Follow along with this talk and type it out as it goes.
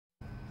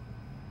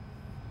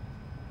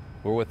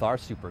We're with our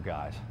super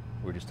guys.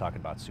 We were just talking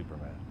about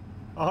Superman.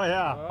 Oh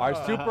yeah. Our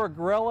super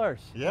grillers.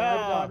 Yeah.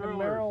 Dog and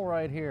Merrill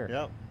right here.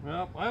 Yep.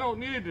 Yep. I don't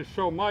need to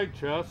show my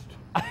chest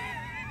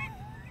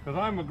because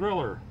I'm a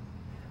griller.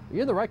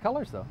 You're the right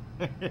colors though.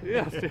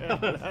 Yes, yeah,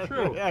 that's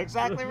true. Yeah,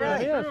 exactly right.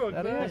 That is, True,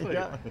 that is.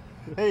 exactly.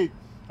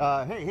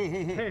 Yeah.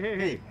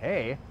 Hey,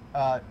 Hey.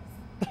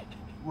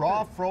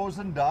 raw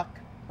frozen duck,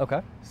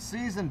 Okay.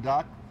 seasoned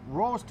duck,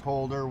 roast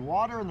holder,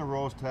 water in the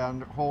roast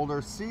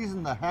holder,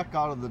 season the heck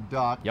out of the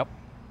duck. Yep.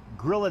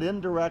 Grill it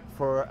indirect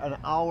for an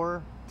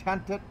hour,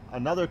 tent it,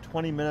 another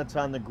 20 minutes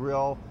on the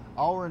grill,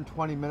 hour and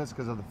 20 minutes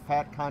because of the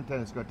fat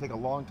content. It's going to take a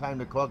long time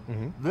to cook.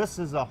 This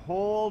is a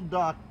whole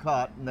duck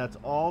cut, and that's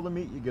all the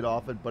meat you get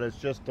off it, but it's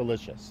just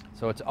delicious.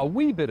 So it's a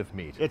wee bit of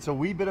meat. It's a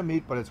wee bit of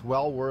meat, but it's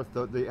well worth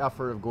the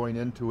effort of going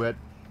into it.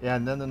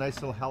 And then the nice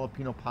little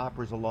jalapeno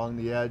poppers along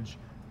the edge.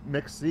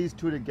 Mix these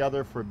two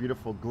together for a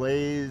beautiful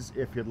glaze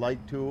if you'd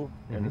like to,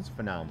 and it's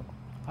phenomenal.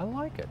 I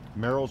like it.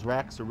 Merrill's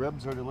racks of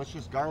ribs are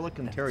delicious, garlic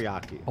and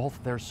teriyaki.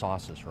 Both their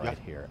sauces right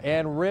here.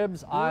 And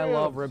ribs, I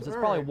love ribs. It's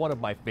probably one of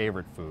my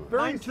favorite foods.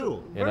 Mine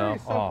too. Very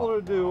simple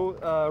to do.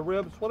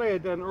 Ribs. What I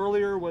had done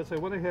earlier was I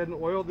went ahead and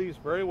oiled these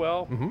very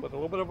well with a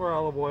little bit of our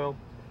olive oil,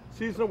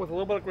 seasoned it with a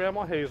little bit of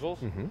Grandma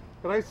Hazel's, and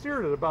I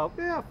seared it about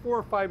 4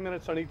 or 5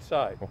 minutes on each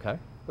side. Okay.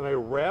 Then I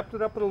wrapped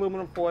it up in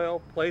aluminum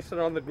foil, placed it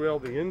on the grill,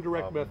 the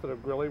indirect method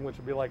of grilling, which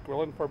would be like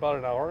grilling for about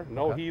an hour,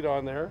 no heat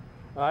on there.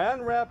 I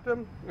unwrapped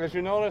them. As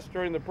you noticed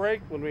during the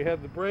break, when we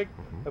had the break,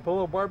 I put a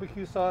little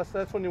barbecue sauce.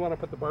 That's when you want to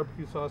put the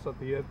barbecue sauce at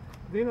the end.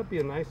 They end up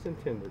being nice and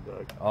tender,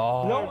 Doug.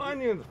 Oh. No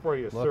onions for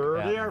you, sir.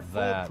 They are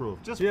that.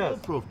 foolproof. Just Yes.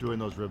 foolproof doing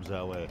those ribs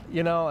that way.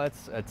 You know,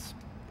 it's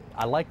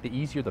I like the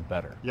easier the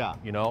better. Yeah.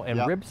 You know,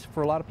 and ribs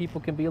for a lot of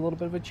people can be a little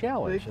bit of a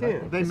challenge. They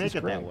can. They make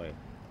it that way.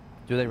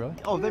 Do they really?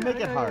 Oh, they make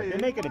it hard. They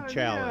make it a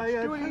challenge.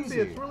 Yeah, Do it easy.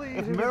 It's really easy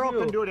If to Merrill do.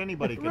 can do it,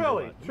 anybody can do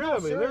Really, it. true. I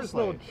mean, there's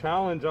no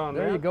challenge on that.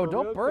 There you go. for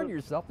Don't ribs. burn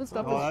yourself. This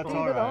stuff Oh, is that's all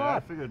steaming right. I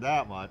hot. figured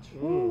that much.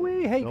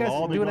 Ooh-wee. Hey, you It'll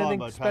all guys be doing gone anything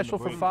by the time special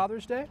the for break.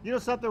 Father's Day? You know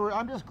something?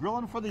 I'm just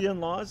grilling for the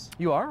in-laws.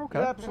 You are? Okay.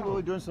 Yeah,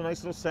 absolutely, doing some nice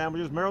little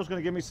sandwiches. Merrill's going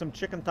to give me some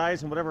chicken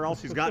thighs and whatever else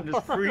he's got in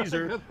his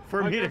freezer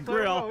for me to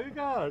grill. You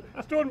got it.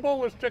 It's doing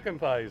boneless chicken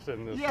thighs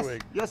in this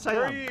week. Yes, I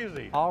am. Very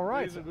easy. All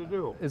right. Easy to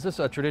do. Is this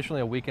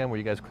traditionally a weekend where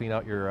you guys clean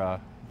out your...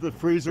 The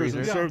freezers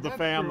and Yeah, serve the That's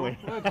family.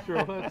 True. That's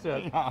true. That's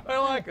it. I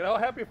like it. Oh,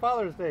 happy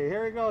Father's Day.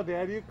 Here you go,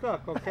 Dad. You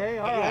cook, okay?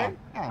 All right.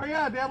 Yeah. Oh,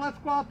 yeah, Dad, let's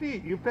go out to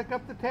eat. You pick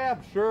up the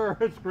tab. Sure.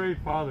 It's great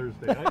Father's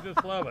Day. I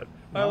just love it.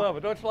 I love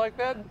it. Don't you like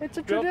that? It's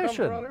a Bill, come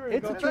tradition. around here.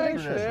 It's Go, a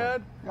thanks, tradition.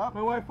 Dad. Yep.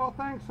 My wife, oh,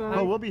 thanks, son.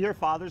 Well, we'll be here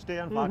Father's Day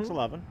on Fox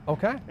 11,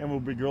 Okay. and we'll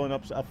be grilling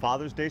up a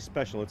Father's Day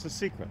special. It's a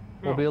secret.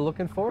 We'll be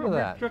looking forward to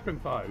that. Chicken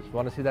thighs.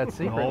 Want to see that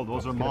secret? No,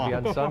 those are It's gonna be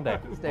mom. on Sunday.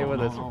 Stay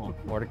with No, us. no.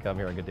 More to come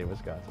here on Good Day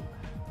Wisconsin.